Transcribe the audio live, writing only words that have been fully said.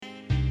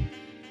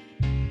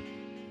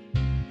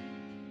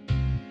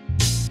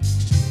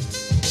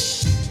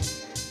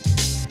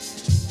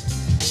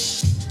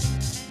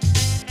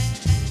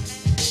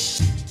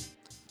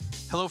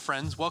Hello,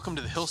 friends. Welcome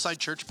to the Hillside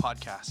Church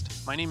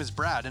podcast. My name is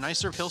Brad, and I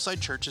serve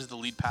Hillside Church as the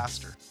lead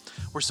pastor.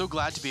 We're so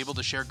glad to be able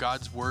to share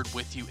God's word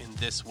with you in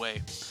this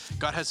way.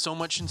 God has so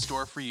much in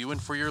store for you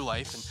and for your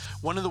life, and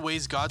one of the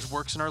ways God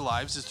works in our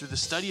lives is through the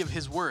study of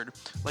His word,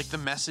 like the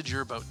message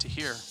you're about to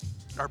hear.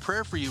 Our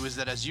prayer for you is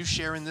that as you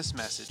share in this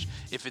message,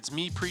 if it's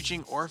me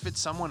preaching or if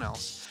it's someone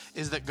else,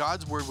 is that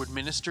God's word would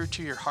minister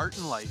to your heart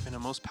and life in a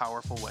most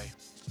powerful way.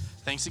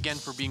 Thanks again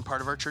for being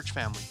part of our church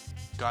family.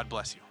 God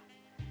bless you.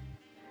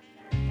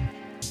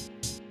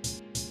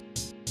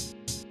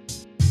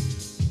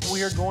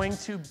 We are going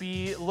to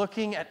be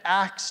looking at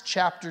Acts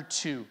chapter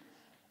 2.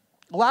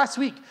 Last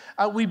week,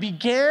 we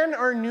began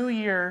our new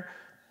year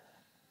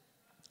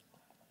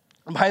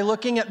by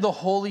looking at the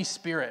Holy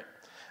Spirit.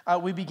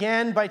 We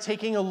began by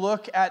taking a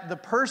look at the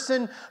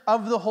person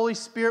of the Holy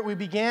Spirit. We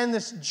began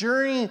this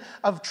journey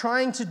of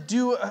trying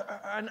to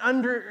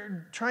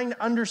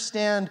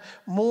understand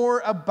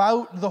more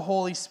about the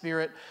Holy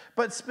Spirit.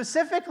 But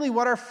specifically,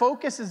 what our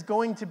focus is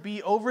going to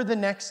be over the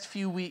next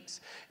few weeks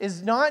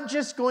is not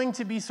just going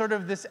to be sort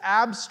of this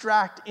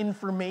abstract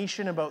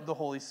information about the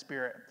Holy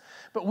Spirit,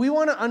 but we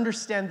want to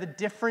understand the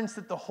difference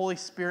that the Holy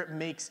Spirit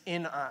makes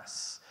in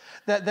us.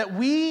 That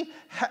we,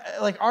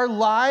 like our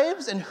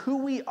lives and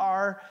who we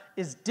are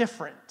is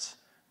different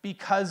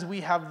because we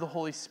have the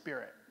Holy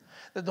Spirit.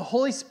 That the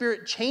Holy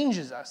Spirit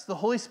changes us. The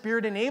Holy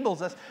Spirit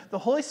enables us. The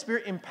Holy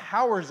Spirit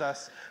empowers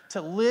us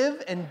to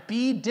live and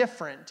be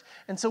different.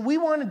 And so we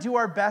want to do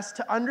our best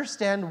to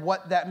understand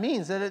what that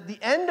means. That at the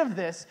end of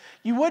this,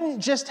 you wouldn't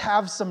just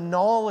have some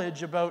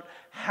knowledge about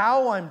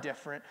how I'm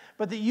different,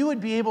 but that you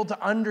would be able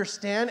to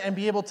understand and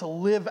be able to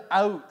live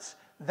out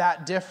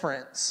that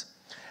difference.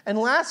 And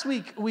last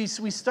week, we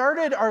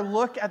started our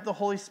look at the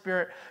Holy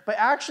Spirit by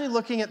actually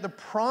looking at the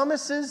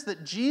promises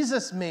that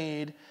Jesus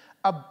made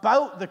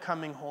about the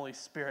coming Holy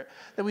Spirit.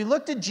 That we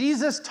looked at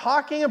Jesus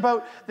talking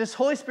about this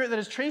Holy Spirit that,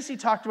 as Tracy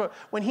talked about,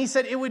 when he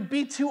said it would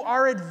be to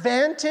our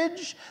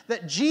advantage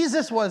that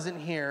Jesus wasn't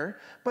here,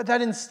 but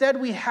that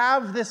instead we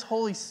have this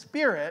Holy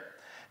Spirit.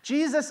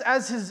 Jesus,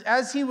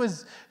 as he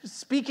was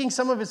speaking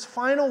some of his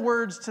final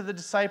words to the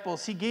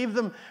disciples, he gave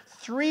them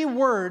 3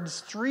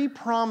 words, 3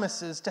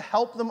 promises to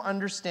help them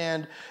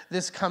understand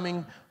this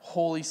coming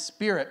Holy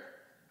Spirit.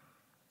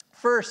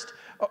 First,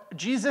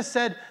 Jesus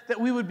said that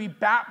we would be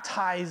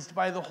baptized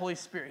by the Holy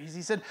Spirit.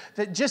 He said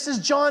that just as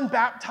John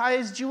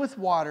baptized you with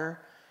water,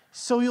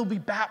 so you'll be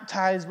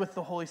baptized with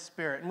the Holy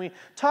Spirit. And we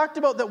talked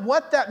about that.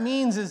 What that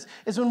means is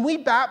when we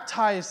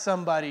baptize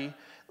somebody,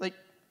 like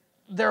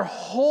their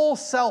whole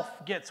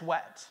self gets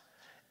wet.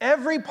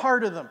 Every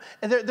part of them.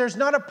 And there's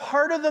not a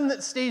part of them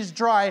that stays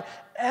dry.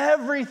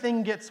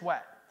 Everything gets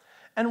wet.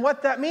 And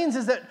what that means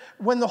is that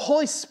when the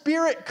Holy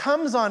Spirit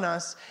comes on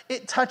us,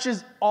 it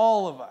touches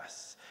all of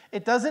us.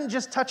 It doesn't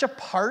just touch a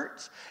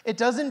part. It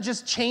doesn't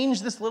just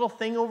change this little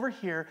thing over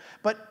here.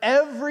 But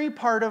every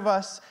part of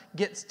us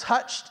gets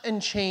touched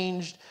and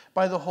changed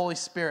by the Holy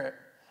Spirit.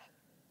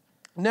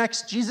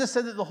 Next, Jesus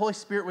said that the Holy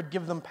Spirit would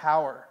give them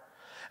power.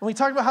 And we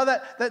talked about how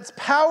that's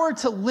power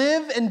to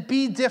live and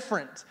be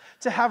different,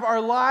 to have our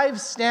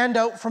lives stand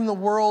out from the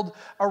world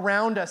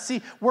around us.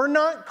 See, we're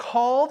not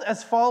called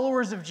as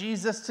followers of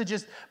Jesus to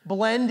just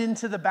blend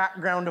into the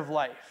background of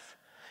life.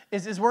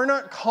 We're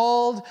not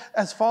called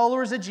as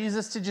followers of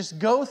Jesus to just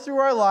go through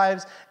our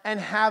lives and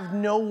have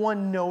no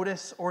one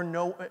notice or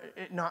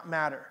it not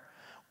matter.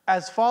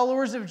 As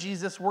followers of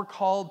Jesus, we're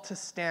called to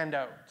stand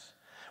out.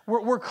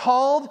 We're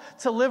called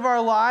to live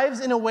our lives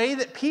in a way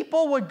that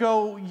people would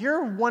go,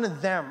 "You're one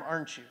of them,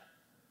 aren't you?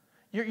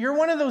 You're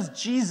one of those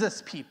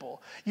Jesus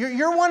people.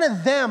 You're one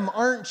of them,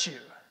 aren't you?"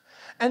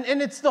 And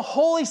it's the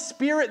Holy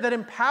Spirit that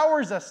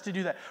empowers us to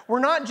do that. We're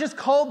not just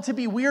called to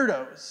be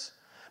weirdos,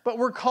 but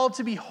we're called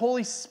to be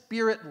Holy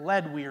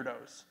Spirit-led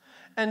weirdos.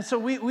 And so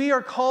we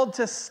are called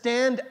to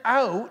stand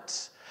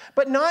out,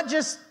 but not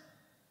just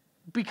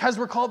because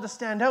we're called to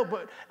stand out,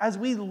 but as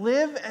we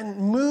live and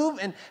move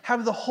and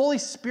have the Holy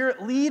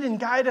Spirit lead and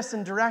guide us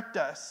and direct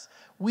us,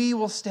 we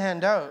will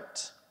stand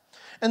out.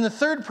 And the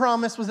third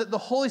promise was that the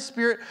Holy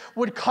Spirit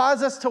would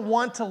cause us to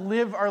want to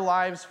live our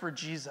lives for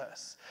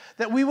Jesus.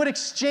 That we would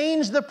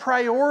exchange the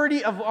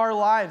priority of our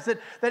lives.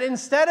 That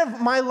instead of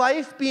my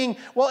life being,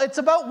 well, it's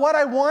about what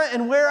I want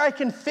and where I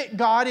can fit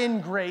God in,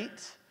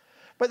 great.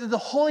 But that the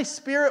Holy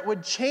Spirit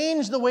would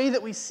change the way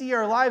that we see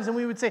our lives. And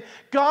we would say,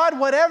 "God,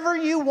 whatever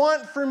you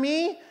want for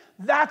me,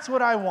 that's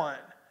what I want."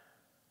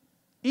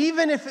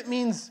 Even if it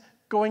means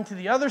going to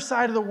the other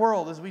side of the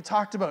world, as we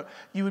talked about.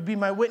 You would be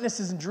my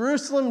witnesses in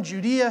Jerusalem,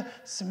 Judea,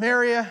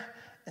 Samaria,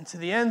 and to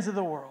the ends of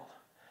the world.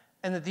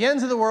 And that the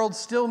ends of the world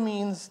still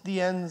means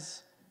the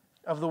ends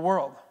of the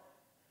world.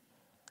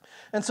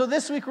 And so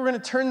this week we're going to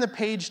turn the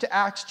page to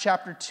Acts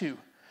chapter 2.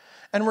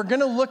 And we're going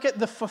to look at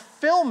the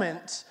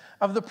fulfillment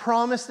of the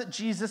promise that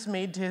Jesus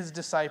made to his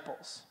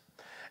disciples.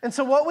 And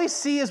so what we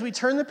see as we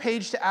turn the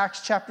page to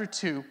Acts chapter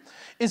 2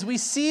 is we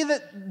see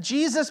that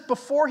Jesus,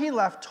 before he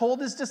left,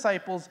 told his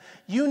disciples,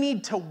 you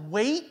need to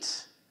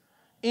wait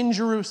in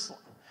Jerusalem.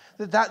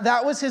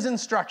 That was his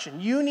instruction.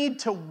 You need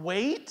to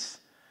wait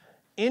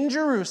in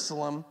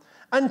Jerusalem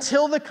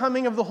until the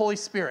coming of the Holy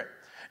Spirit.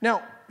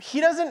 Now, he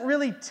doesn't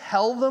really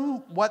tell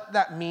them what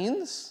that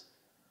means.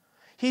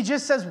 He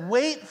just says,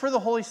 wait for the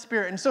Holy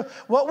Spirit. And so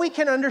what we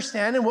can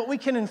understand and what we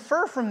can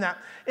infer from that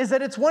is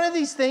that it's one of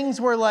these things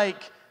where,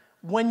 like,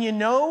 when you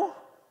know,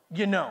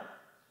 you know.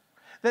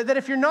 That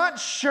if you're not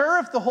sure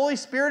if the Holy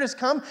Spirit has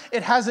come,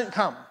 it hasn't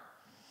come.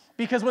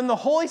 Because when the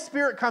Holy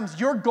Spirit comes,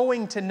 you're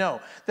going to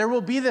know. There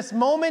will be this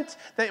moment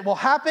that will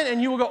happen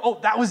and you will go, oh,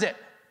 that was it.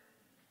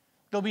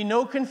 There'll be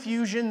no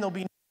confusion. There'll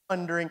be no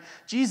wondering.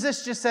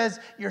 Jesus just says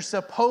you're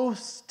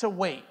supposed to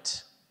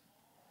wait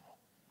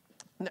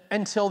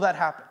until that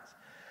happens.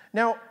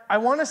 Now, I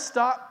want to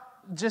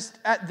stop just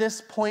at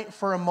this point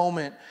for a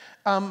moment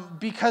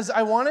because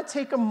I want to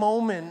take a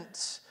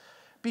moment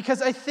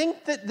because I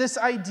think that this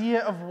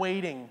idea of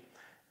waiting,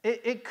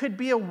 it could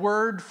be a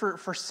word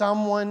for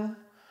someone,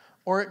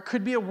 or it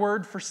could be a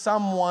word for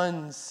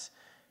someone's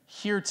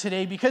here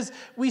today, because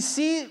we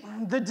see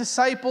the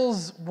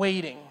disciples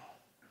waiting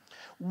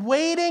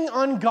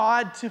on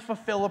God to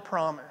fulfill a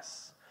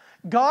promise.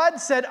 God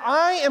said,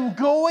 I am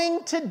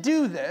going to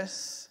do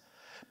this,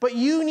 but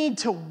you need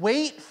to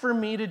wait for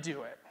me to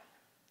do it.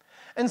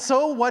 And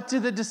so what do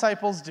the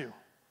disciples do?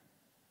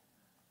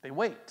 They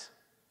wait.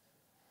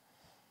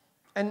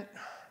 And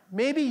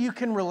maybe you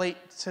can relate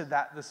to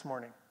that this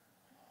morning.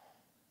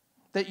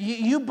 That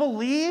you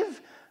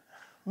believe,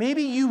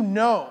 maybe you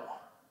know,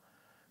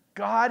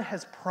 God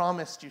has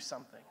promised you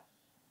something.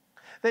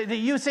 That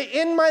you say,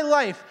 in my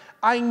life,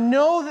 I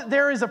know that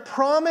there is a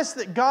promise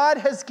that God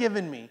has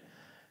given me,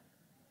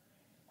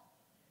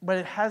 but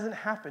it hasn't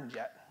happened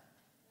yet.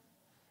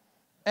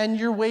 And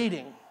you're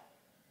waiting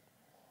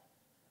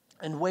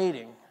and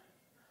waiting.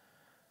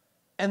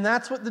 And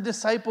that's what the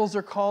disciples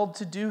are called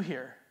to do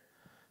here,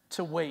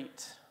 to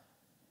wait.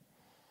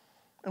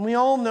 And we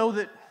all know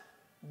that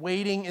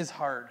waiting is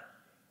hard.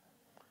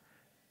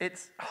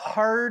 It's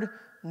hard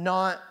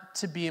not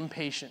to be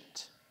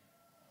impatient.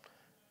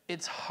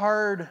 It's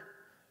hard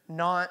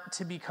not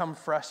to become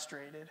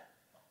frustrated.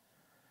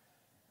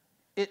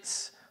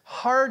 It's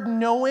hard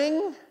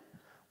knowing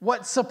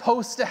what's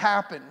supposed to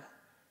happen,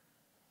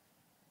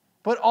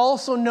 but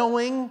also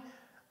knowing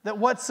that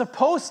what's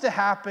supposed to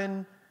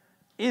happen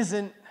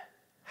isn't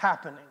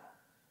happening.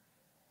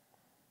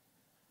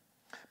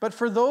 But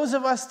for those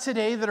of us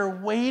today that are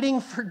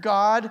waiting for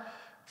God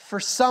for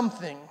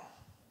something,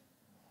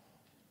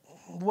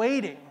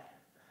 waiting,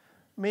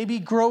 maybe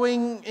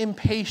growing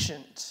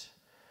impatient,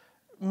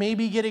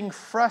 maybe getting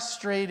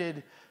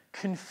frustrated,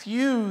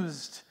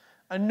 confused,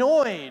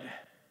 annoyed,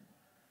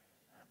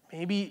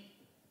 maybe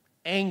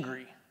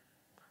angry.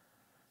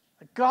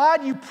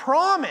 God, you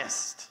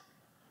promised,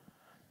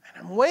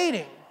 and I'm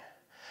waiting.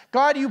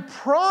 God, you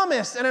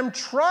promised, and I'm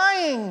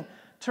trying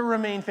to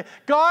remain faithful.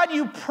 God,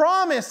 you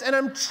promised, and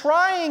I'm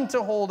trying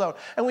to hold out.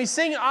 And we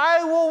sing,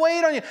 I will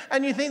wait on you.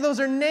 And you think those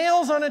are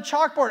nails on a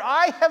chalkboard.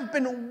 I have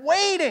been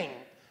waiting.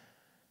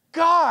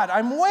 God,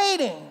 I'm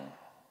waiting.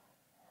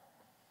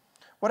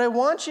 What I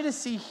want you to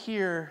see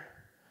here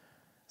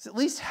is at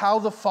least how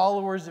the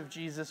followers of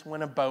Jesus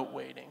went about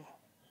waiting.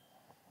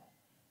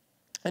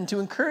 And to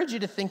encourage you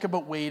to think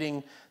about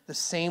waiting the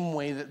same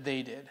way that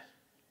they did.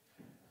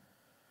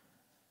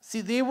 See,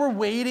 they were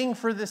waiting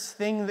for this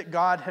thing that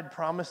God had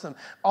promised them.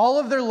 All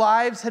of their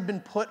lives had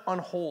been put on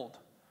hold.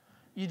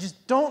 You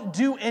just don't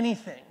do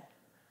anything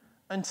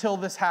until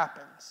this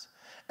happens.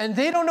 And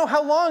they don't know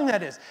how long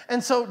that is.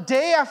 And so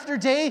day after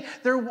day,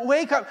 they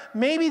wake up.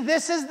 Maybe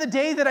this is the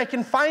day that I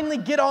can finally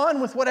get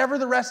on with whatever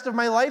the rest of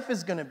my life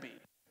is going to be.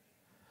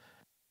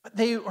 But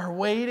they are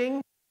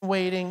waiting.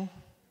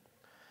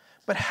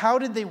 But how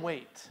did they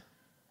wait?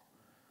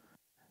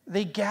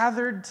 They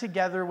gathered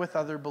together with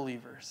other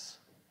believers.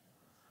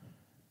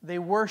 They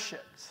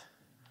worshiped.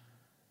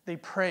 They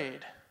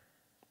prayed.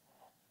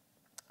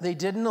 They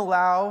didn't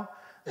allow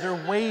their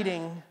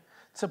waiting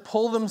to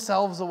pull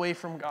themselves away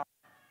from God.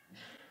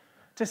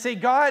 To say,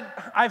 God,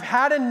 I've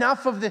had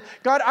enough of this.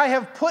 God, I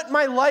have put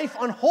my life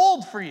on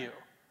hold for you.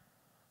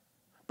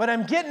 But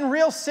I'm getting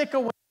real sick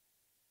of waiting.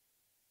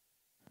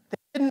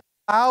 They didn't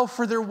allow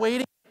for their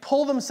waiting to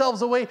pull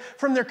themselves away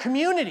from their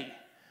community.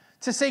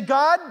 To say,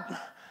 God,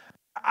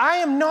 I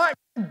am not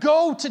going to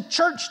go to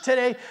church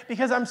today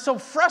because I'm so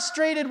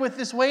frustrated with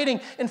this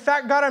waiting. In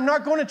fact, God, I'm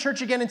not going to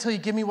church again until you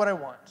give me what I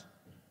want.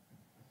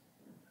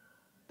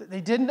 They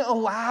didn't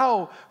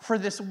allow for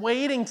this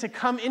waiting to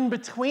come in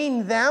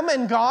between them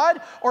and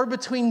God or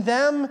between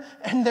them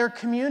and their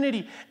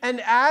community.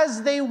 And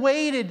as they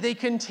waited, they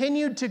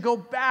continued to go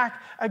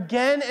back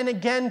again and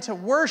again to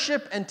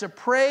worship and to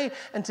pray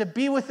and to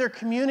be with their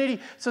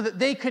community so that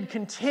they could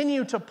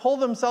continue to pull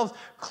themselves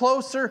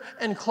closer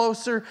and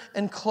closer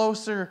and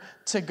closer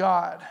to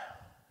God.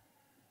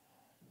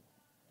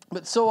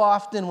 But so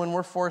often when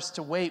we're forced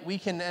to wait, we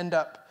can end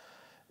up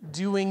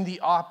doing the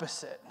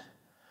opposite.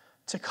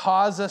 To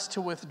cause us to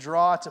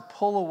withdraw, to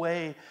pull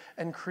away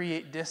and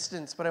create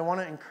distance. But I want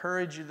to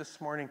encourage you this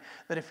morning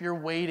that if you're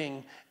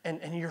waiting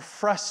and you're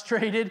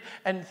frustrated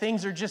and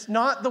things are just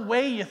not the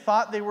way you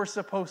thought they were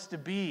supposed to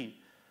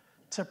be,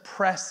 to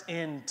press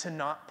in, to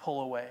not pull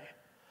away.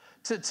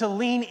 to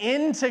lean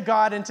into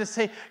God and to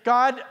say,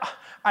 God,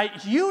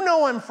 you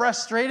know I'm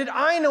frustrated,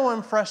 I know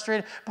I'm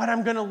frustrated, but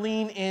I'm going to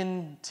lean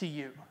in to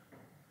you.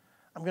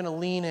 I'm going to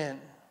lean in.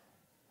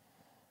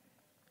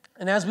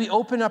 And as we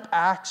open up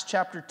Acts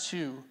chapter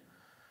 2,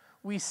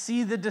 we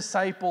see the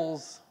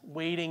disciples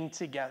waiting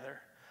together.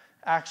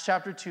 Acts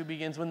chapter 2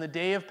 begins, when the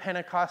day of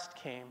Pentecost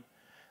came,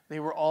 they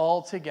were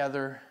all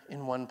together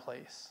in one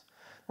place.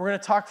 We're going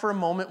to talk for a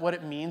moment what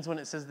it means when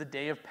it says the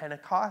day of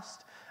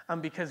Pentecost,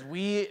 because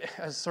we,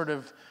 as sort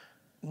of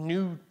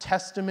New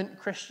Testament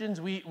Christians,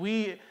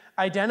 we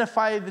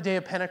identify the day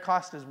of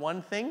Pentecost as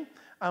one thing,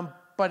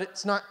 but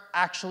it's not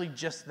actually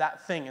just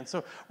that thing. And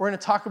so we're going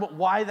to talk about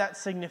why that's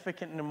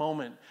significant in a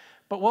moment.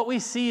 But what we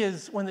see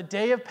is when the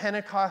day of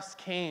Pentecost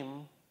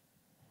came,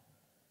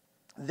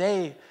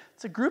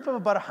 it's a group of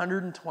about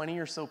 120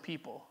 or so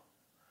people.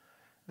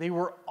 They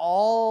were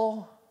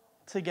all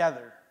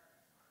together.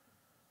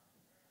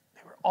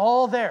 They were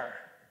all there.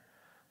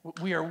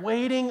 We are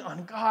waiting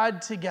on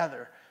God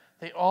together.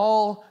 They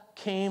all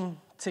came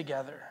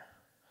together.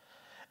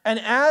 And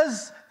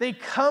as they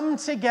come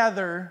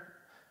together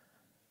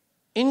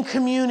in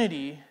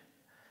community,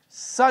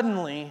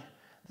 suddenly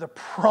the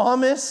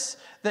promise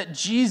that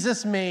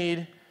Jesus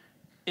made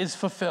is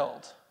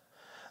fulfilled.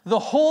 The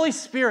Holy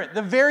Spirit,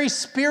 the very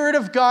Spirit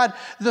of God,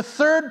 the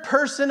third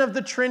person of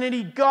the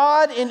Trinity,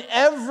 God in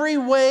every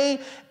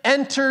way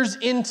enters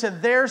into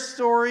their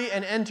story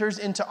and enters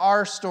into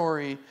our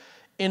story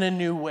in a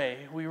new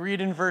way. We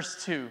read in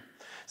verse 2.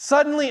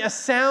 Suddenly a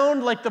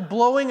sound like the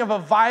blowing of a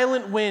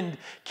violent wind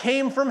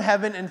came from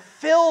heaven and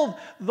filled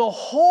the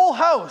whole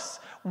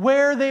house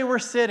where they were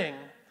sitting.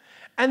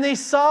 And they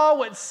saw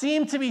what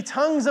seemed to be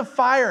tongues of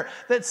fire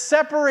that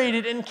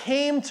separated and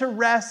came to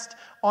rest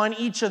on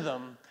each of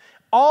them.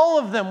 All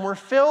of them were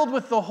filled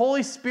with the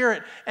Holy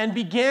Spirit and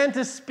began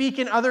to speak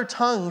in other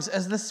tongues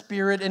as the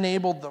Spirit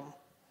enabled them.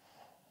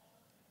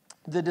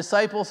 The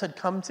disciples had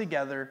come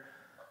together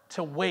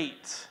to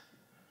wait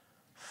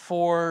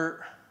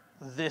for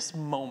this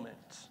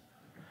moment.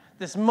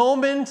 This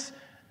moment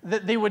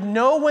that they would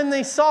know when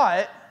they saw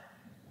it,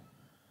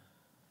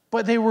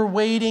 but they were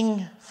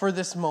waiting for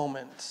this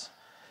moment.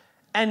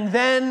 And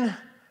then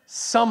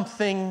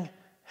something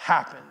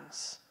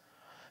happens.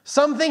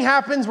 Something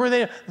happens where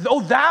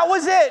that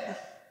was it.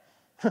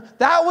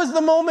 That was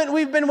the moment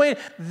we've been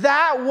waiting.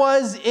 That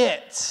was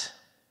it.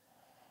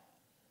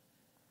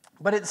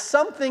 But it's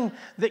something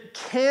that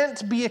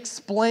can't be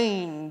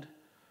explained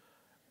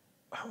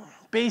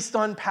based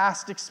on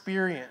past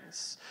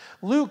experience.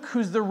 Luke,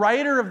 who's the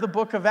writer of the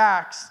book of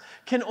Acts,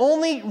 can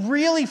only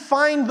really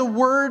find the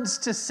words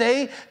to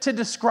say to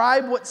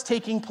describe what's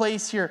taking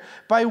place here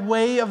by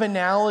way of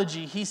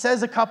analogy. He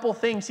says a couple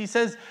things. He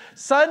says,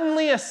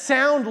 suddenly a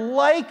sound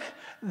like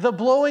the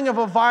blowing of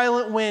a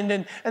violent wind,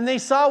 and they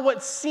saw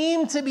what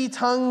seemed to be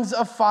tongues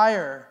of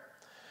fire.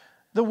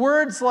 The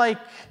words like,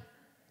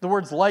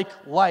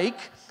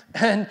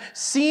 and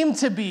seem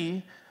to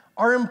be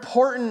are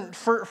important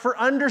for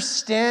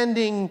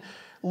understanding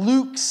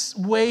Luke's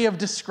way of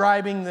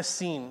describing the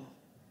scene.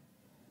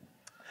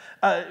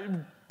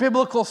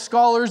 Biblical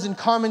scholars and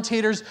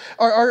commentators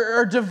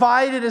are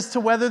divided as to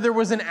whether there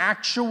was an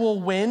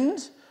actual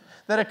wind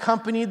that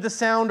accompanied the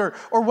sound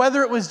or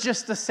whether it was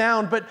just the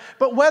sound.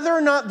 But whether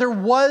or not there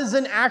was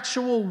an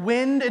actual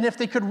wind and if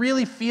they could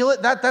really feel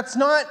it, that's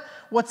not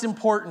what's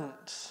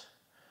important.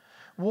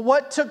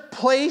 What took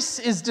place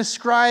is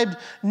described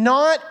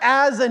not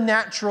as a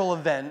natural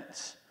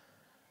event,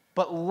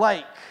 but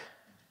like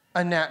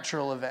a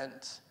natural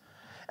event.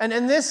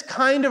 And this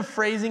kind of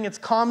phrasing, it's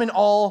common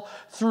all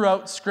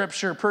throughout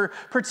Scripture,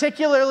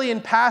 particularly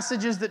in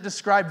passages that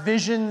describe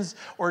visions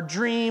or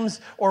dreams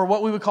or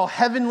what we would call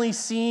heavenly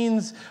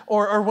scenes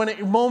or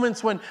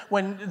moments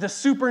when the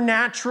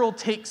supernatural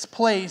takes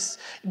place.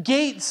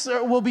 Gates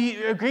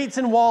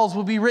and walls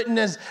will be written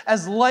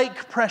as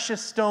like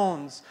precious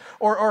stones,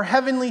 or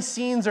heavenly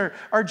scenes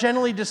are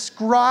generally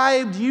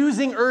described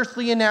using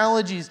earthly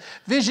analogies.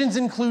 Visions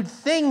include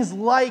things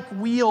like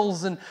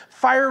wheels and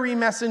fiery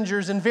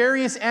messengers and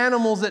various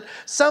animals that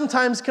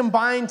sometimes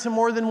combine to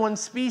more than one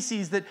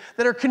species that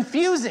are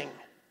confusing.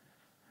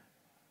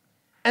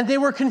 And they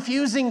were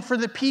confusing for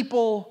the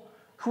people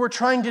who are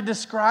trying to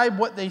describe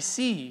what they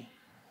see.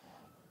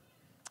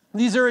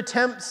 These are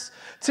attempts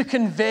to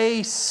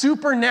convey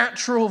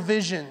supernatural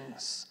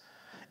visions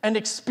and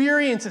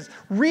experiences,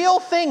 real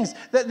things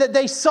that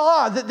they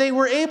saw, that they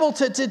were able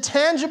to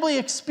tangibly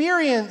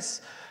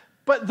experience,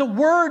 but the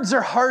words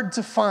are hard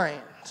to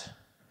find.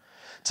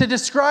 To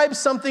describe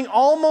something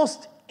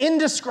almost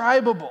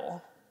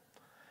indescribable.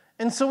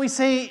 And so we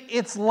say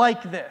it's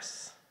like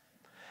this.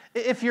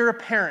 If you're a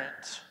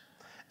parent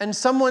and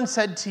someone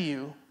said to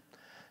you,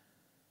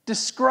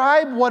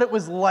 describe what it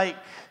was like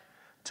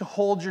to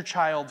hold your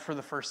child for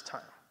the first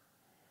time.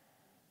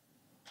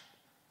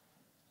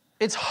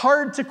 It's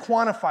hard to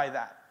quantify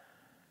that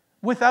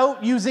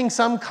without using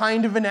some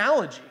kind of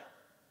analogy.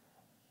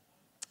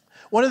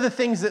 One of the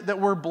things that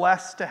we're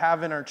blessed to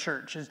have in our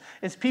church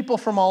is people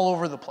from all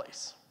over the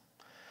place.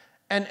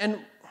 And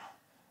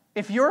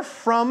if you're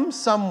from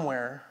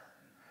somewhere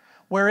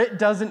where it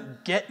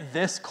doesn't get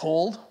this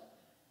cold?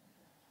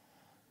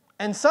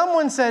 And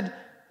someone said,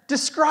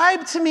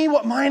 describe to me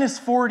what minus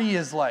 40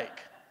 is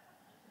like.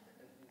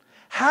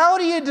 How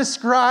do you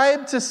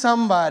describe to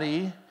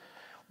somebody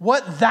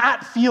what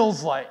that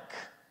feels like,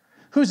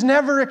 who's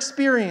never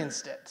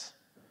experienced it?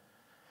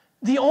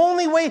 The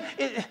only way,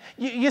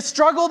 you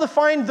struggle to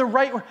find the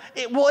right word.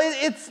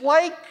 It's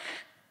like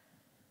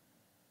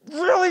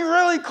really,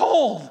 really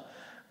cold.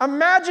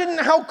 Imagine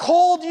how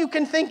cold you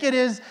can think it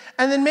is,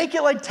 and then make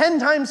it like 10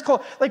 times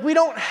cold. Like, we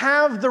don't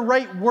have the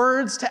right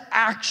words to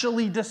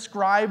actually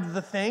describe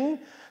the thing,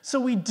 so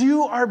we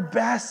do our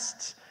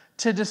best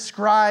to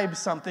describe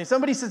something.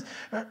 Somebody says,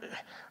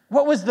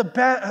 what was the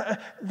best?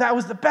 That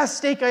was the best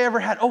steak I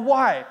ever had. Oh,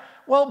 why?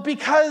 Well,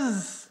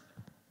 because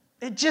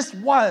it just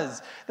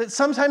was. That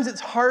sometimes it's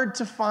hard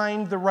to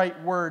find the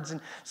right words. And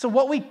so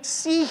what we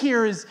see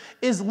here is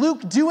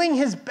Luke doing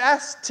his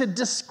best to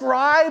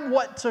describe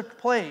what took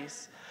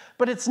place.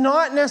 But it's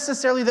not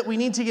necessarily that we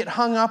need to get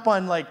hung up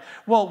on like,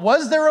 well,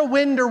 was there a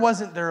wind or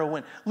wasn't there a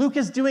wind? Luke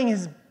is doing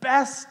his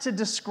best to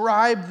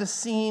describe the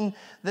scene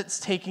that's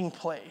taking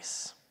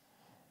place.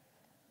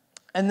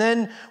 And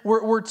then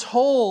we're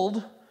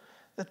told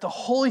that the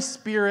Holy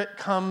Spirit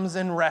comes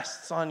and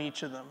rests on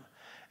each of them.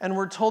 And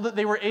we're told that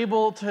they were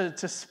able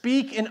to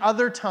speak in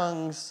other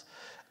tongues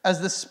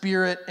as the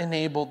Spirit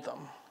enabled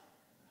them.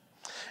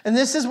 And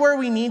this is where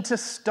we need to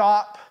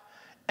stop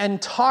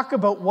and talk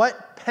about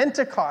what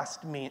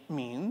Pentecost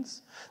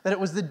means, that it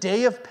was the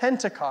day of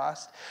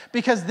Pentecost,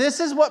 because this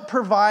is what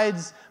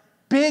provides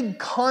big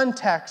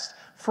context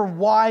for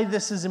why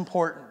this is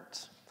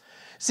important.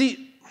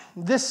 See,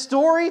 this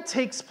story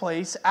takes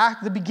place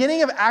at the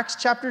beginning of Acts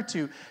chapter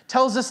 2,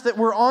 tells us that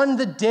we're on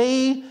the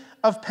day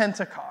of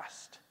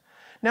Pentecost.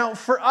 Now,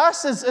 for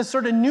us as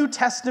sort of New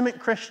Testament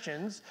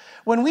Christians,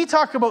 when we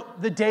talk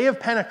about the day of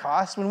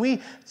Pentecost, when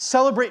we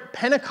celebrate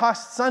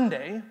Pentecost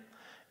Sunday,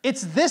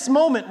 it's this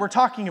moment we're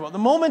talking about, the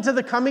moment of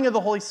the coming of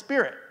the Holy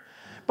Spirit.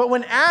 But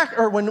when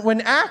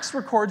Acts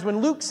records,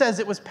 when Luke says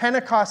it was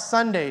Pentecost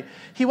Sunday,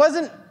 he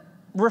wasn't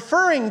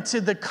referring to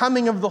the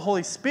coming of the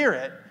Holy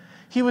Spirit.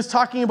 He was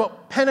talking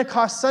about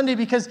Pentecost Sunday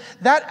because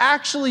that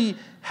actually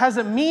has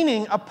a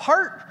meaning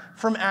apart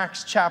from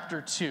Acts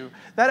chapter 2.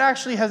 That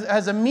actually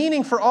has a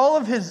meaning for all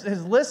of his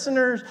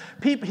listeners,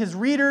 his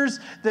readers,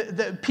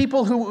 the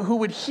people who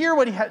would hear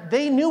what he had.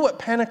 They knew what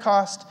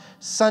Pentecost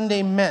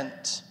Sunday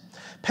meant.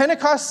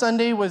 Pentecost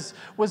Sunday was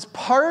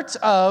part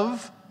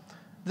of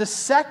the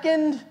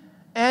second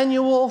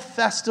annual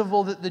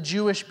festival that the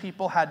Jewish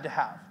people had to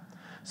have.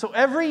 So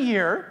every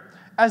year,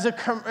 as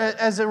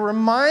a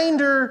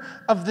reminder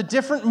of the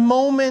different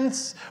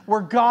moments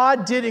where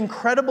God did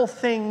incredible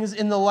things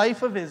in the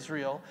life of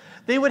Israel,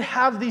 they would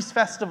have these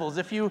festivals.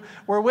 If you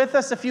were with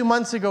us a few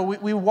months ago,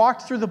 we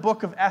walked through the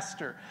book of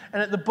Esther.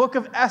 And at the book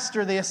of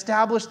Esther, they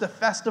established the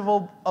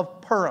festival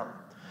of Purim.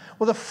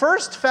 Well, the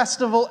first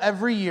festival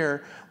every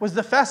year was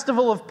the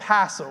festival of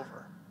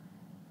Passover.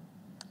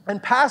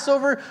 And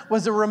Passover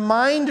was a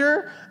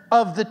reminder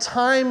of the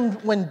time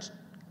when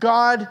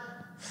God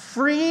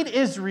freed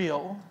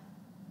Israel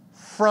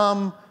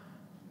from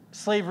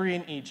slavery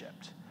in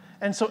Egypt.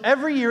 And so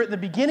every year, at the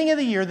beginning of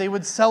the year, they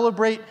would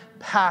celebrate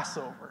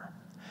Passover.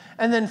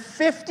 And then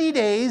 50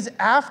 days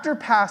after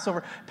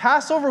Passover,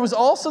 Passover was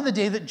also the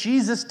day that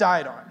Jesus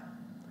died on.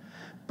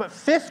 But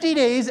 50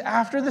 days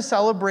after the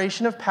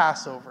celebration of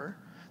Passover,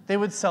 they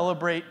would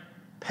celebrate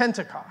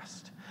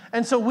Pentecost.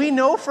 And so we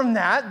know from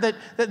that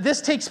this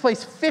takes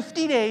place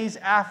 50 days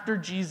after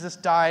Jesus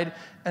died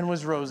and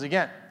was rose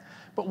again.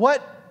 But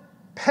what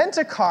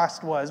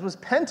Pentecost was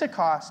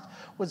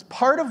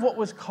part of what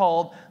was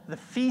called the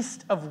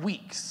Feast of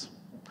Weeks.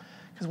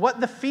 Because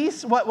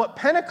what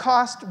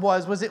Pentecost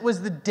was it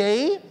was the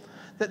day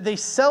that they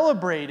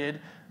celebrated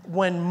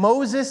when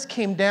Moses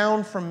came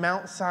down from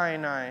Mount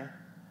Sinai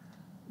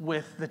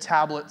with the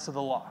tablets of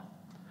the law.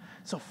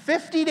 So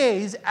 50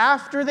 days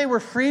after they were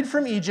freed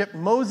from Egypt,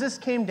 Moses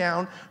came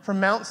down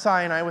from Mount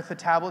Sinai with the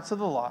tablets of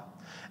the law.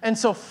 And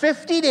so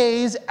 50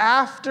 days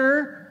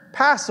after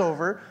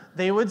Passover,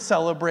 they would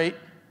celebrate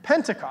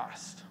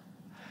Pentecost.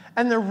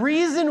 And the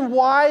reason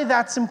why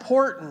that's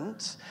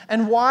important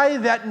and why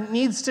that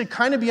needs to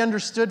kind of be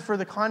understood for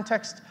the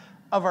context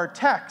of our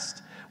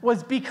text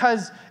was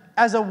because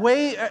as a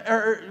way,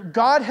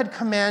 God had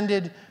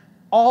commanded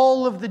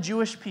all of the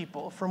Jewish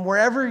people from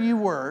wherever you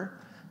were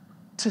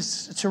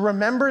to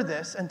remember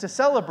this and to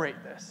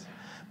celebrate this.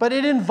 But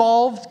it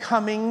involved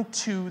coming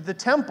to the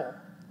temple.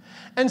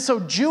 And so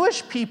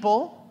Jewish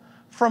people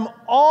from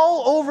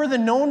all over the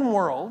known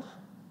world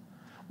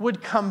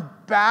would come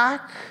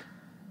back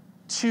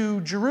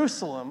to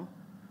Jerusalem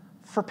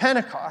for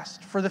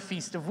Pentecost, for the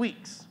Feast of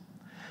Weeks.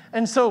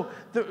 And so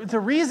the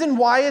reason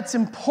why it's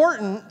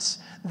important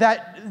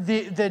that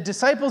the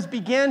disciples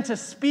began to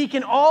speak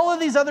in all of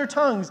these other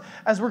tongues,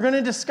 as we're going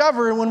to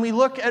discover, and when we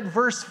look at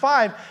verse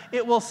 5,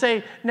 it will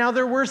say, "Now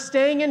there were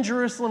staying in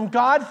Jerusalem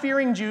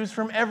God-fearing Jews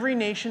from every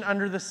nation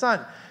under the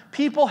sun."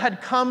 People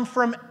had come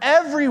from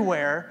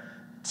everywhere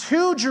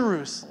to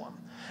Jerusalem.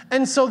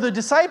 And so the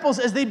disciples,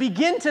 as they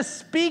begin to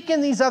speak in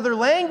these other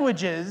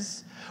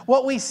languages,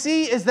 what we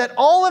see is that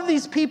all of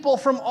these people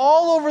from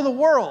all over the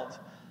world,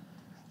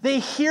 they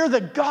hear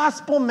the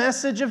gospel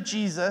message of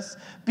Jesus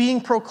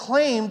being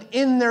proclaimed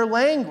in their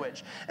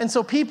language. And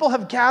so people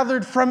have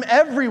gathered from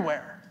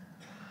everywhere.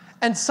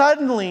 And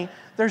suddenly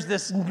there's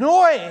this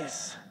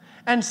noise.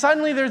 And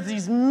suddenly there's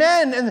these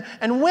men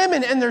and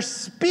women, and they're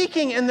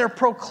speaking and they're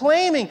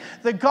proclaiming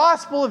the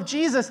gospel of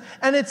Jesus.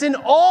 And it's in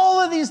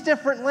all of these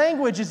different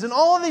languages. And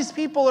all of these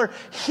people are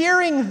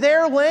hearing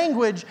their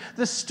language,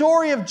 the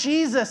story of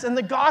Jesus and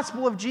the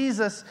gospel of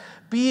Jesus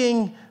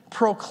being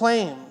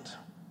proclaimed.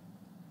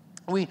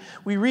 We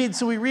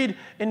read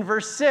in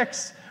verse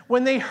 6,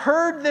 when they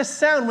heard this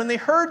sound, when they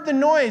heard the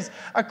noise,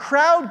 a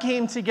crowd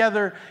came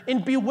together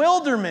in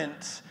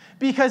bewilderment,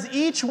 because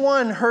each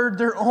one heard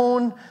their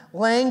own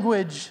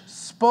language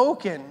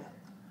spoken.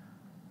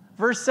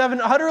 Verse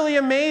 7, utterly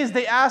amazed,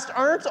 they asked,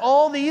 aren't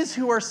all these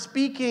who are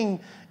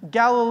speaking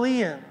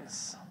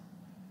Galileans?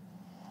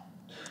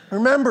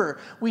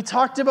 Remember, we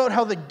talked about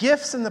how the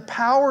gifts and the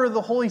power of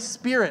the Holy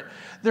Spirit,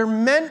 they're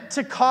meant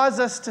to cause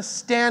us to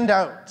stand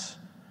out,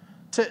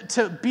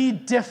 to be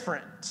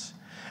different.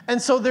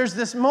 And so there's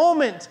this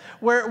moment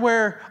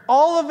where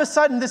all of a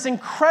sudden this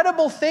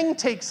incredible thing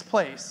takes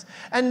place.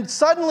 And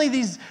suddenly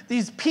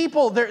these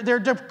people, they're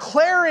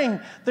declaring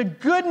the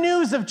good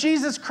news of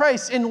Jesus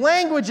Christ in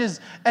languages,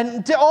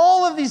 and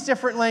all of these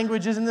different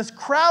languages, and this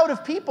crowd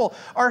of people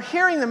are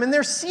hearing them, and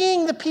they're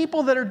seeing the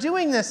people that are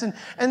doing this, and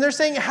they're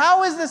saying,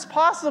 how is this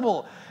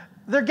possible?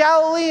 They're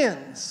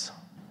Galileans.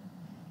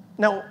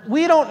 Now,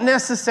 we don't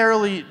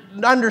necessarily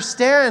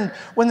understand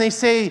when they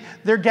say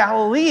they're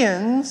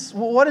Galileans.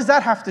 Well, what does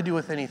that have to do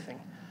with anything?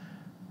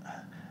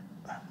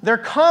 They're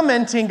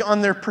commenting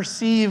on their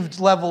perceived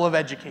level of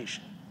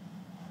education.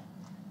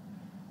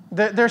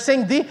 They're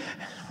saying,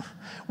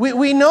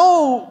 we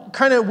know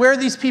kind of where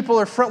these people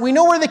are from. We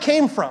know where they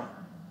came from.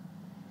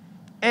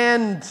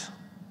 And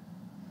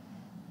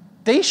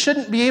they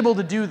shouldn't be able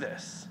to do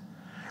this.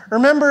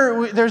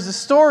 Remember, there's a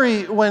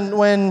story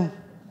when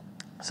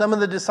some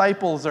of the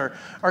disciples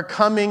are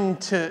coming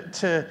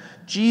to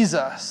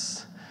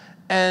Jesus.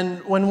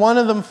 And when one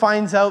of them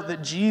finds out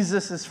that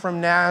Jesus is from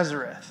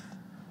Nazareth,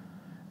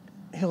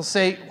 he'll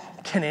say,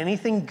 can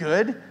anything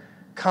good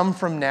come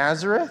from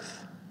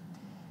Nazareth?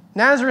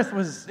 Nazareth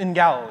was in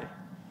Galilee.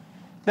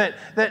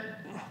 That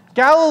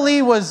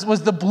Galilee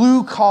was the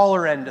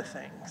blue-collar end of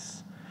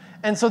things.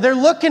 And so they're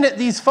looking at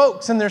these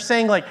folks and they're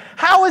saying, like,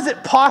 how is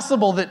it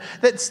possible that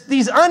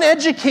these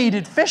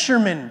uneducated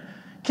fishermen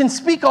can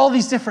speak all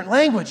these different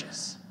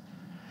languages?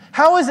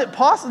 How is it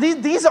possible?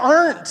 These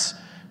aren't,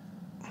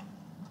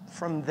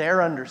 from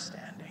their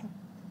understanding,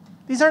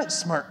 these aren't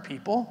smart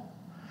people.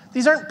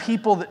 These aren't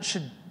people that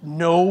should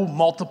know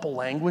multiple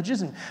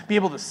languages and be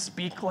able to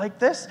speak like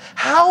this.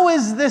 How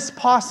is this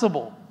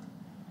possible?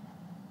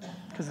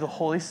 Because the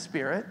Holy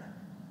Spirit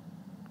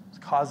is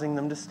causing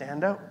them to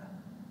stand out.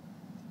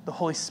 The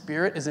Holy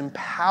Spirit is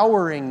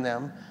empowering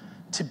them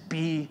to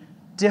be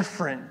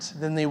different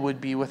than they would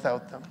be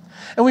without them.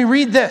 And we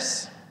read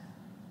this.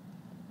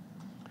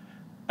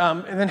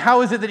 And then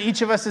how is it that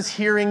each of us is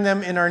hearing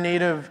them in our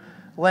native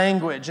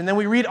language? And then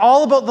we read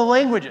all about the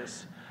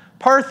languages.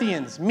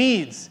 Parthians,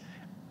 Medes,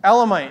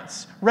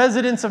 Elamites,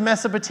 residents of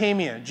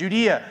Mesopotamia,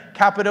 Judea,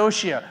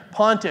 Cappadocia,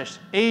 Pontus,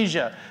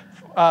 Asia,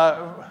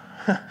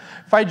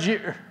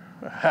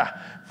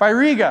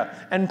 Phrygia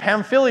and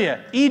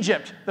Pamphylia,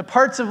 Egypt, the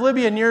parts of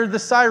Libya near the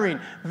Cyrene,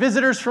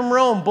 visitors from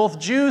Rome, both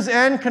Jews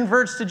and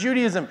converts to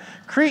Judaism,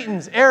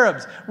 Cretans,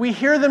 Arabs. We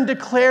hear them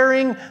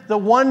declaring the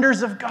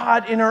wonders of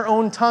God in our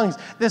own tongues.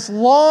 This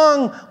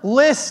long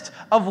list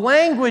of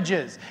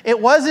languages. It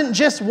wasn't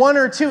just one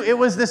or two. It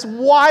was this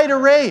wide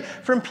array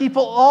from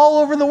people all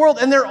over the world.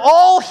 And they're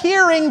all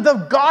hearing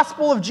the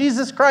gospel of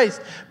Jesus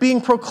Christ being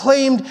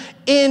proclaimed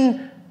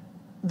in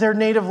their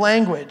native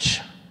language.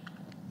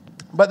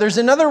 But there's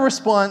another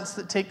response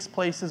that takes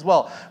place as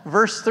well.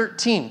 Verse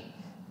 13,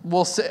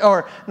 they'll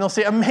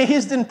say,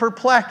 amazed and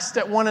perplexed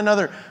at one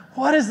another.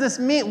 What does this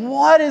mean?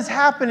 What is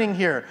happening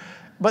here?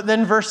 But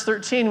then verse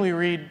 13 we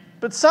read,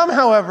 but some,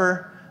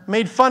 however,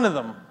 made fun of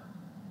them,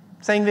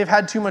 saying they've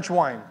had too much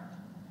wine,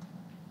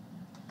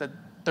 that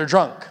they're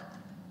drunk.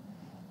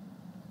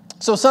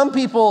 So some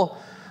people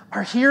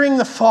are hearing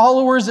the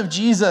followers of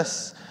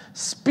Jesus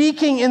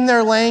speaking in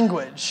their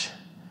language,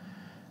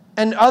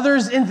 and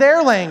others in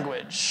their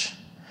language,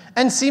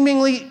 and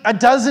seemingly a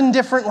dozen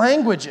different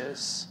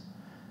languages.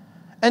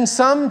 And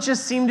some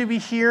just seem to be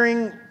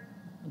hearing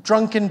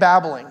drunken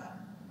babbling.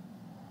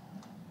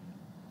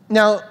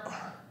 Now,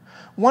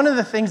 one of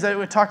the things that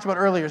we talked about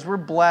earlier is we're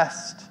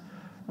blessed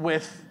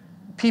with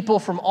people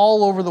from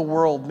all over the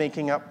world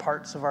making up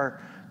parts of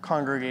our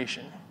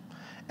congregation.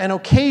 And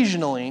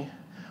occasionally,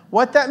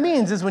 what that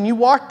means is when you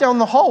walk down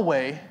the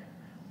hallway,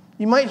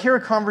 you might hear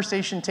a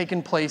conversation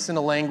taking place in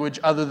a language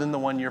other than the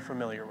one you're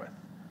familiar with.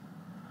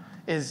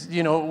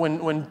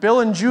 When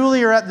Bill and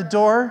Julie are at the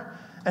door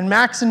and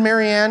Max and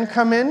Marianne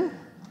come in,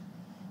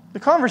 the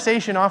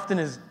conversation often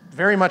is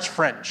very much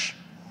French.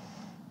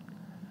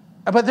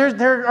 But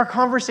there are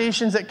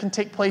conversations that can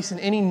take place in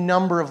any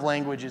number of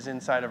languages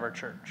inside of our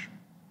church.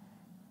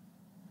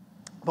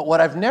 But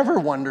what I've never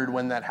wondered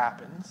when that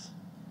happens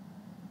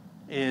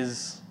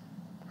is,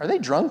 are they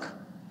drunk?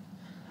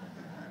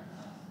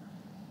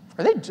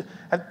 Are they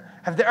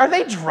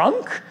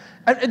drunk?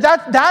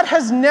 That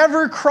has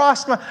never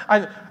crossed my...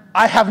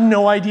 I have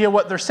no idea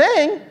what they're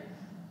saying,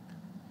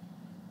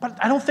 but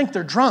I don't think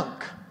they're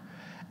drunk.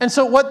 And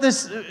so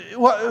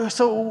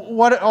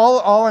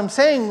all I'm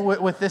saying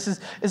with this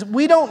is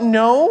we don't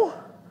know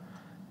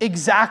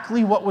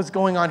exactly what was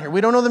going on here. We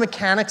don't know the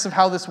mechanics of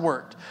how this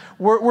worked.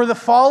 Were the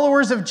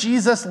followers of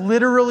Jesus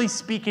literally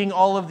speaking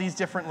all of these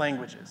different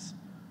languages?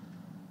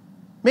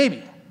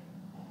 Maybe.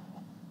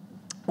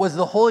 Was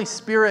the Holy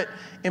Spirit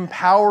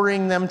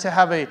empowering them to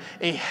have a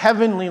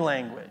heavenly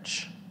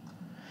language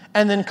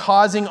and then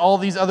causing all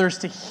these others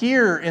to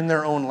hear in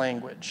their own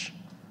language?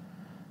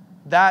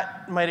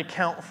 That might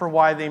account for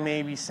why they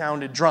maybe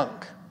sounded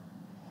drunk.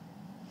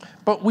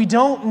 But we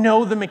don't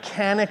know the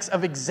mechanics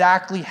of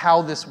exactly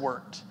how this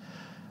worked.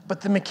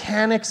 But the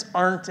mechanics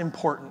aren't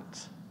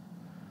important.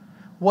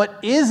 What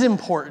is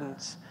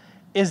important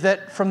is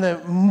that from the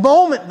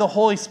moment the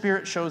Holy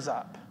Spirit shows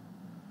up,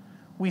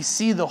 we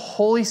see the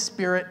Holy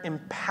Spirit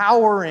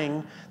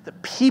empowering the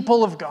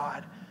people of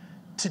God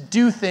to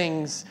do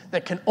things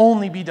that can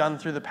only be done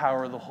through the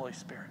power of the Holy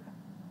Spirit.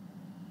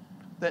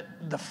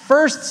 That the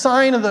first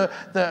sign of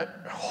the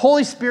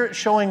Holy Spirit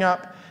showing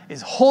up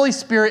is Holy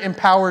Spirit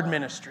empowered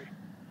ministry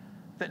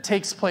that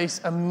takes place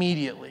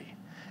immediately.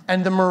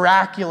 And the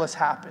miraculous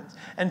happens.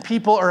 And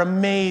people are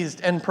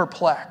amazed and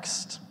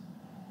perplexed.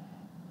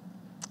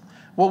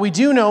 What we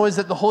do know is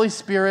that the Holy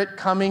Spirit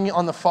coming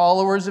on the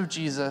followers of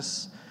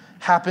Jesus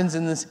happens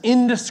in this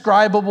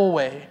indescribable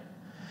way.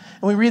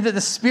 And we read that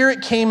the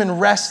Spirit came and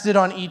rested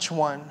on each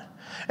one.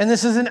 And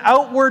this is an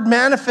outward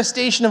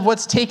manifestation of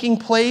what's taking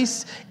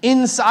place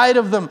inside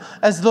of them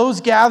as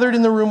those gathered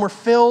in the room were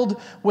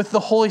filled with the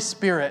Holy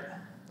Spirit,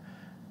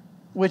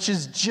 which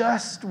is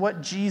just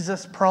what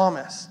Jesus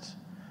promised.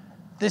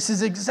 This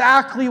is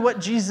exactly what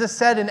Jesus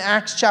said in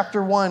Acts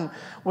chapter 1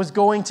 was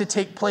going to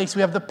take place.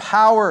 We have the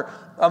power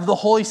of the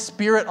Holy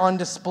Spirit on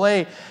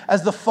display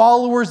as the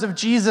followers of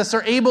Jesus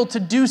are able to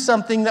do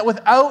something that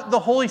without the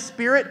Holy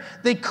Spirit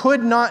they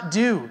could not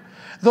do.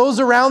 Those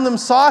around them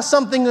saw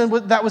something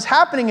that was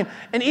happening,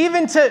 and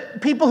even to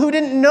people who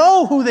didn't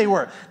know who they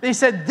were, they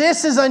said,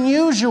 "This is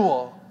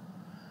unusual."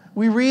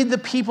 We read the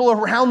people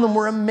around them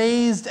were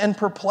amazed and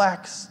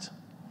perplexed.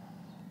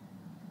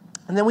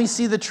 And then we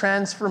see the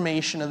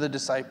transformation of the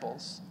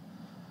disciples.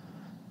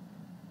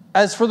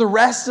 As for the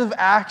rest of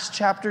Acts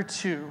chapter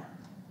 2,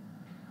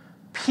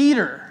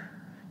 Peter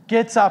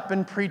gets up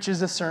and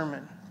preaches a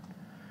sermon.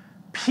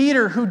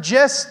 Peter, who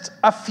just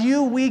a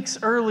few weeks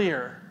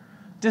earlier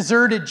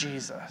deserted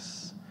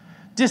Jesus,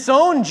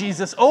 disowned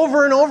Jesus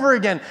over and over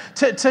again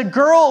to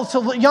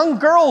young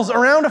girls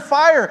around a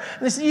fire.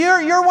 And they said,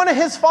 you're one of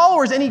his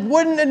followers, and he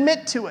wouldn't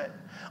admit to it.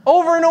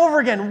 Over and over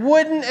again,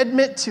 wouldn't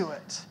admit to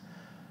it.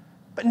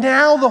 But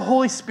now the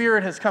Holy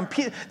Spirit has come.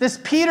 This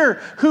Peter,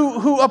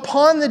 who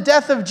upon the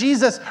death of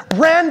Jesus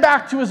ran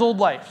back to his old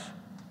life,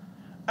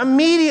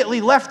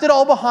 immediately left it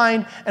all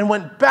behind and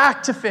went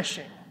back to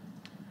fishing.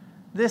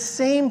 This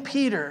same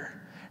Peter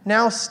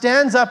now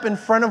stands up in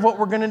front of what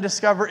we're going to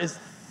discover is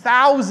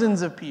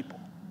thousands of people.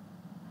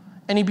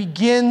 And he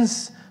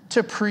begins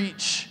to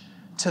preach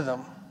to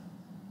them.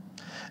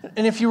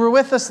 And if you were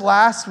with us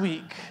last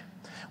week,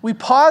 we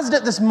paused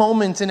at this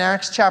moment in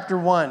Acts chapter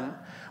 1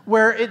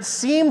 where it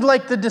seemed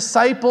like the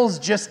disciples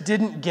just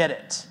didn't get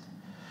it.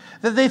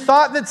 That they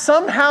thought that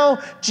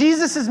somehow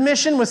Jesus'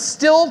 mission was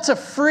still to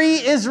free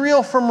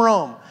Israel from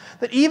Rome.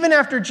 That even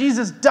after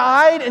Jesus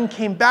died and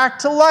came back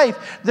to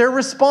life, their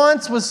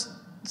response was,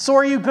 so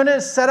are you going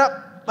to set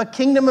up a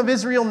kingdom of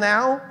Israel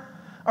now?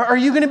 Or are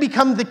you going to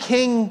become the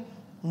king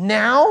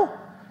now?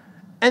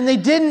 And they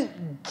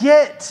didn't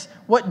get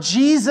what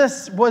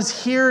Jesus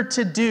was here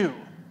to do.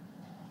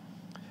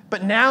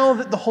 But now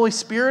that the Holy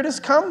Spirit has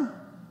come,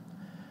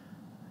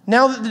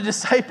 now that the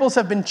disciples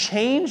have been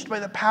changed by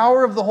the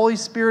power of the Holy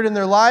Spirit in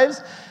their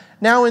lives,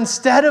 now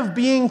instead of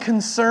being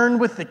concerned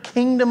with the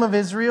kingdom of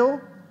Israel,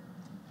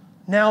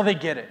 now they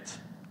get it.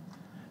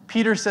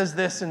 Peter says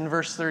this in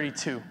verse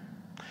 32.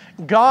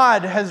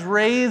 God has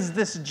raised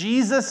this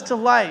Jesus to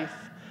life,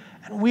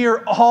 and we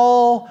are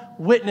all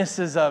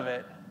witnesses of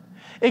it.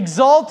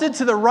 Exalted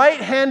to the right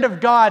hand of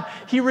God,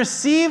 he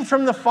received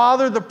from the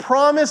Father the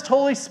promised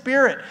Holy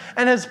Spirit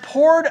and has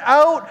poured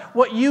out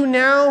what you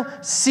now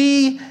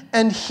see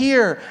and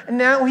hear. And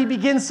now he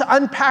begins to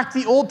unpack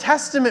the Old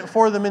Testament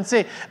for them and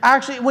say,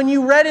 actually, when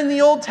you read in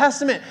the Old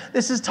Testament,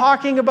 this is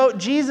talking about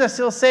Jesus.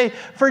 He'll say,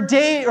 for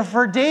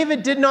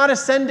David did not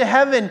ascend to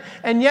heaven,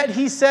 and yet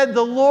he said,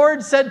 the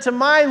Lord said to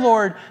my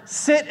Lord,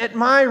 sit at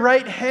my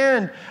right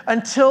hand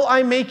until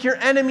I make your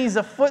enemies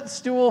a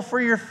footstool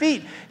for your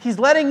feet. He's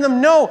letting them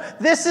know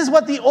this is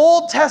what the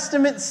Old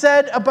Testament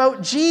said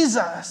about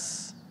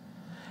Jesus.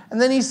 And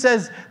then he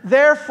says,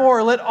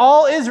 therefore, let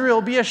all Israel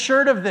be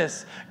assured of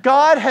this.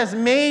 God has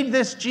made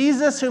this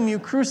Jesus whom you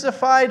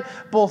crucified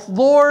both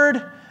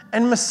Lord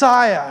and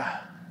Messiah.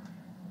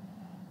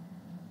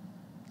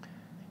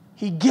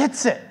 He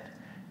gets it.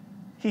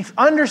 He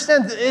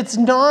understands that it's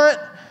not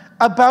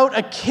about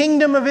a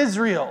kingdom of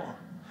Israel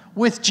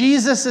with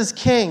Jesus as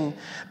king.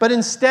 But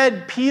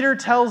instead, Peter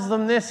tells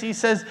them this. He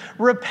says,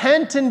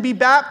 repent and be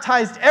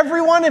baptized,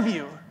 every one of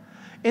you,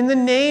 in the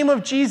name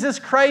of Jesus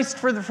Christ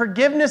for the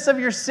forgiveness of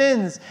your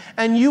sins,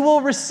 and you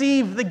will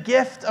receive the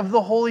gift of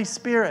the Holy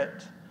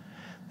Spirit.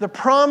 The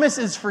promise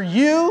is for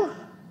you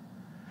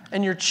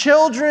and your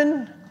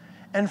children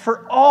and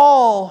for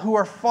all who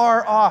are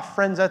far off.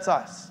 Friends, that's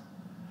us.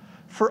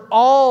 For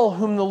all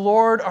whom the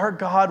Lord our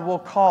God will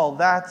call.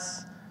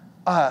 That's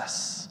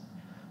us.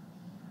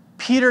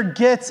 Peter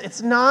gets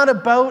it's not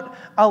about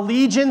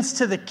allegiance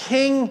to the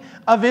King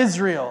of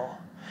Israel.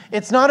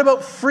 It's not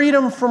about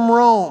freedom from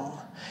Rome.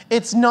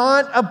 It's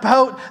not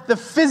about the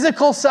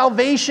physical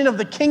salvation of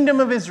the kingdom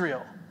of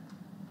Israel.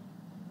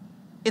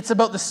 It's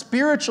about the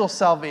spiritual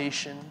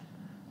salvation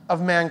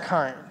of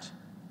mankind.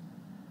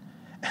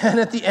 And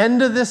at the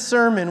end of this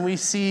sermon, we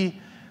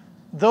see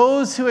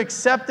those who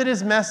accepted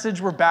his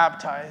message were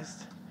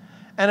baptized,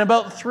 and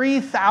about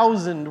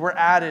 3,000 were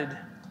added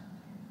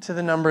to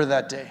the number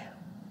that day.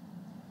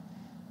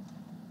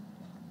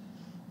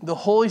 The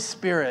Holy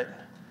Spirit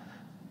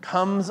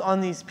comes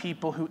on these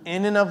people who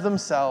in and of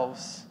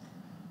themselves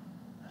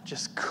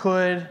just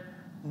could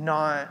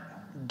not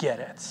get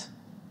it.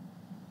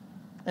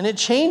 And it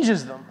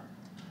changes them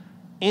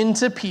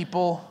into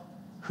people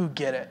who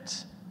get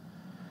it.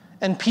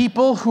 And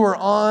people who are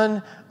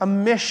on a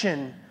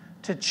mission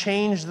to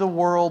change the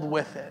world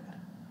with it.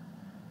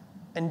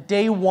 And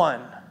day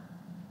one,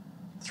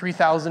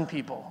 3,000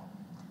 people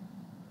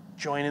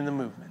join in the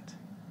movement.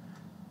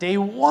 Day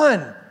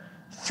one,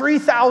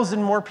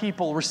 3,000 more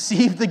people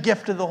received the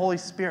gift of the Holy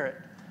Spirit.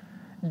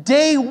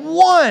 Day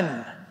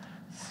one,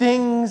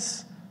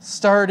 things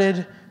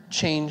started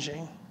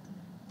changing.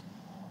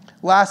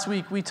 Last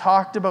week, we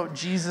talked about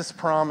Jesus'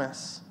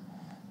 promise.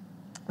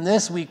 And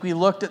this week, we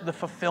looked at the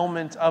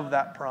fulfillment of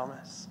that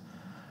promise.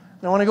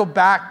 And I want to go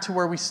back to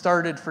where we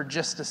started for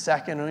just a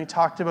second, when we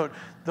talked about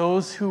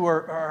those who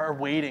are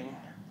waiting.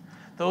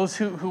 Those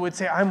who would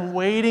say, I'm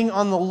waiting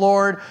on the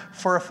Lord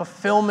for a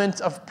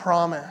fulfillment of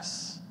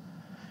promise.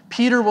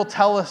 Peter will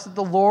tell us that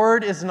the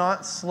Lord is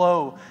not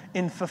slow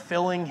in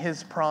fulfilling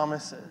his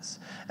promises.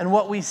 And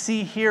what we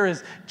see here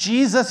is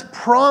Jesus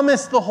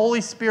promised the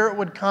Holy Spirit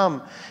would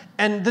come.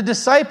 And the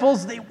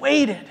disciples, they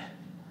waited.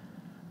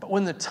 But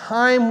when the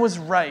time was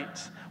right,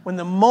 when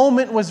the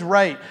moment was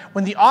right,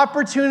 when the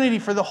opportunity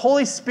for the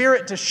Holy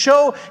Spirit to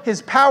show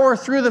his power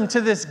through them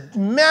to this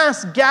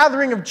mass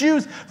gathering of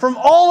Jews from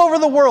all over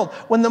the world,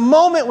 when the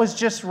moment was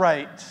just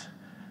right,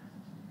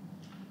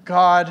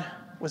 God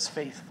was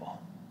faithful.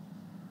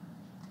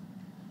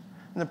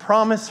 And the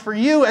promise for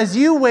you as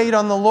you wait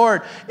on the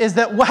Lord is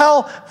that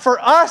while for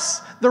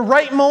us the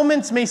right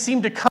moments may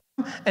seem to come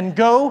and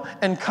go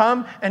and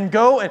come and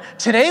go, and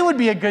today would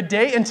be a good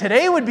day, and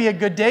today would be a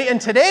good day, and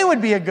today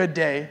would be a good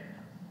day,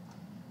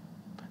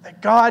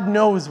 that God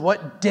knows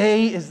what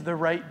day is the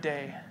right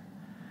day.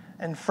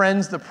 And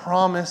friends, the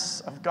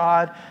promise of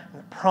God,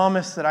 and the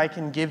promise that I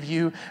can give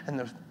you, and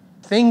the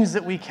things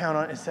that we count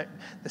on is that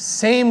the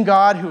same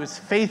God who is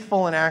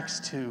faithful in Acts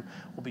 2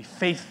 will be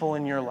faithful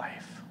in your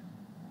life.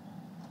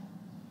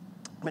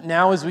 But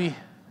now as we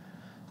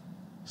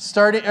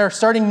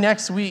starting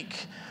next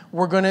week,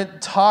 we're going to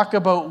talk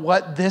about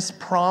what this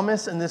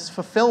promise and this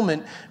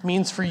fulfillment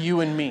means for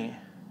you and me.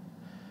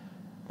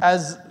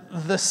 As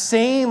the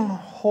same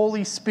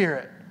Holy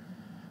Spirit,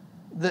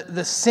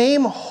 the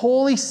same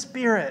Holy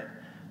Spirit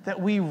that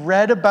we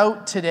read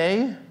about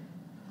today,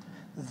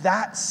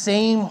 that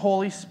same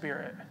Holy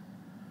Spirit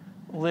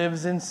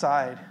lives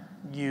inside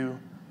you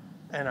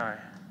and I.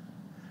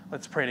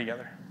 Let's pray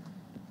together.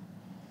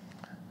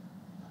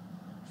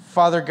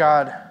 Father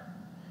God,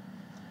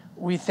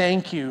 we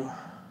thank you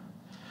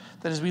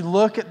that as we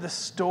look at the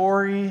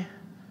story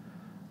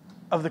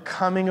of the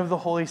coming of the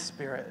Holy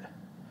Spirit,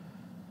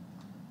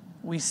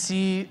 we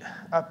see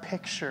a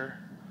picture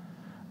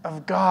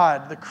of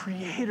God, the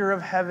creator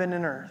of heaven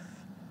and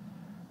earth,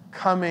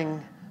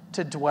 coming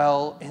to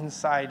dwell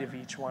inside of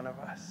each one of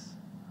us.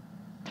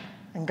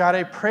 And God,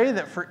 I pray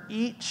that for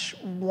each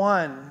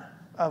one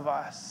of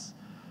us,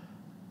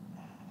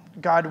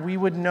 God, we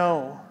would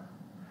know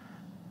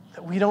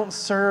that we don't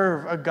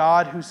serve a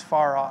God who's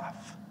far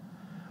off.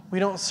 We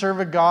don't serve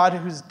a God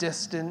who's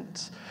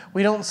distant.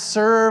 We don't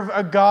serve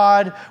a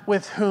God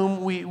with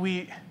whom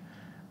we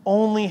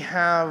only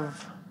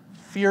have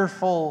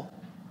fearful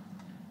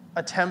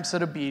attempts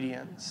at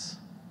obedience.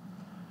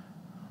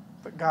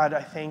 But God,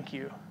 I thank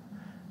you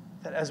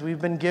that as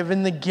we've been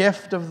given the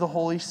gift of the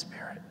Holy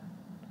Spirit,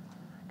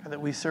 God,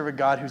 that we serve a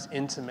God who's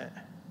intimate,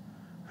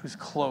 who's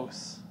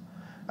close,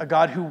 a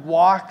God who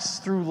walks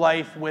through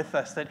life with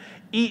us, that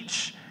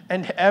each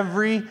and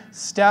every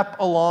step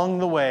along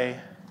the way,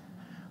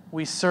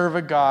 we serve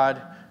a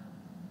God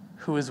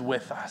who is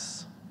with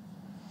us.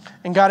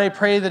 And God, I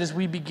pray that as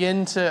we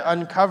begin to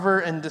uncover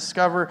and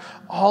discover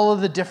all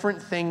of the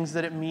different things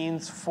that it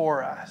means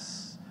for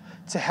us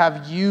to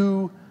have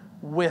you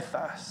with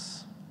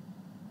us,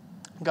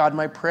 God,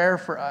 my prayer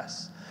for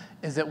us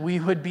is that we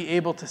would be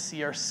able to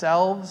see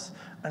ourselves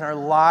and our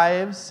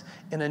lives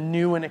in a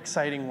new and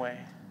exciting way.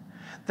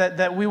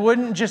 That we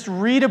wouldn't just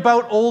read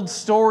about old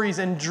stories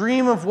and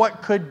dream of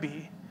what could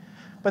be,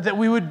 but that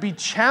we would be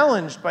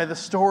challenged by the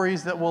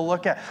stories that we'll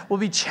look at. We'll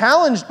be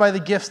challenged by the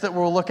gifts that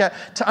we'll look at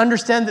to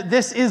understand that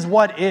this is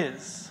what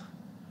is.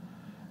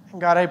 And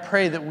God, I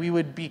pray that we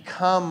would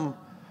become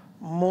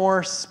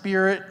more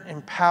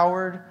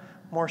Spirit-empowered,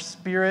 more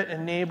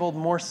Spirit-enabled,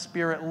 more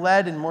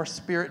Spirit-led, and more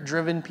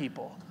Spirit-driven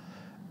people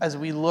as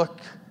we look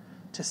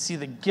to see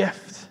the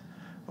gift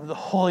of the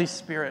Holy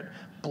Spirit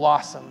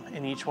blossom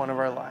in each one of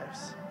our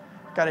lives.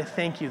 God, I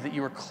thank you that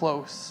you are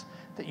close,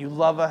 that you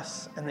love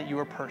us, and that you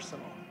are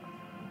personal.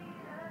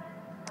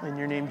 In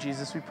your name,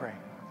 Jesus, we pray.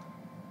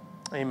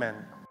 Amen.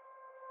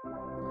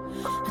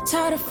 I'm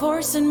tired of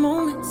forcing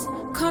moments,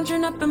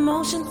 conjuring up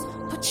emotions,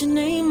 put your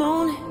name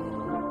on it.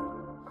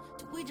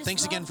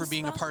 Thanks again for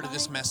being a part of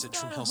this message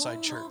from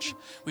Hillside Church.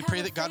 We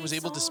pray that God was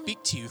able to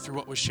speak to you through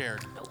what was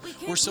shared.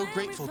 We're so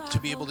grateful to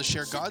be able to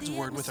share God's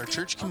word with our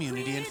church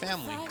community and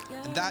family,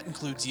 and that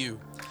includes you.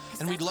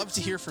 And we'd love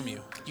to hear from you.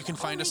 You can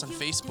find us on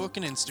Facebook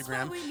and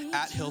Instagram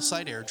at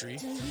Hillside Airdrie.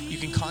 You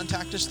can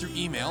contact us through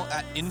email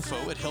at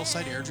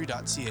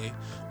info@hillsideairdrie.ca,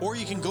 or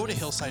you can go to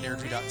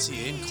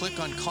hillsideairdrie.ca and click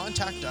on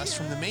Contact Us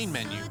from the main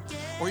menu.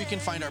 Or you can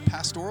find our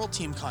pastoral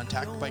team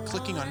contact by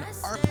clicking on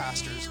Our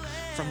Pastors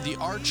from the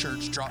Our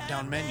Church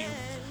drop-down menu.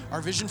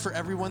 Our vision for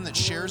everyone that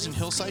shares in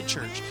Hillside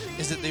Church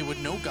is that they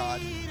would know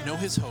God, know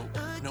His hope,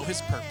 know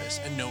His purpose,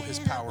 and know His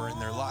power in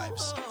their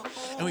lives.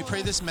 And we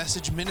pray this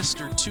message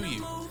ministered to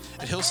you.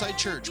 At Hillside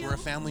Church, we're a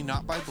family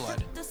not by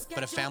blood,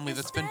 but a family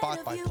that's been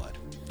bought by blood.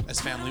 As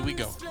family, we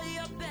go.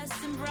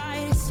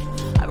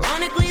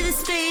 Ironically, the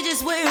stage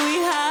is where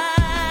we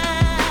hide.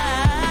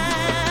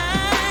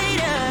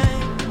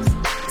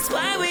 That's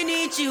why we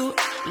need you,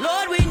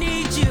 Lord, we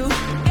need you.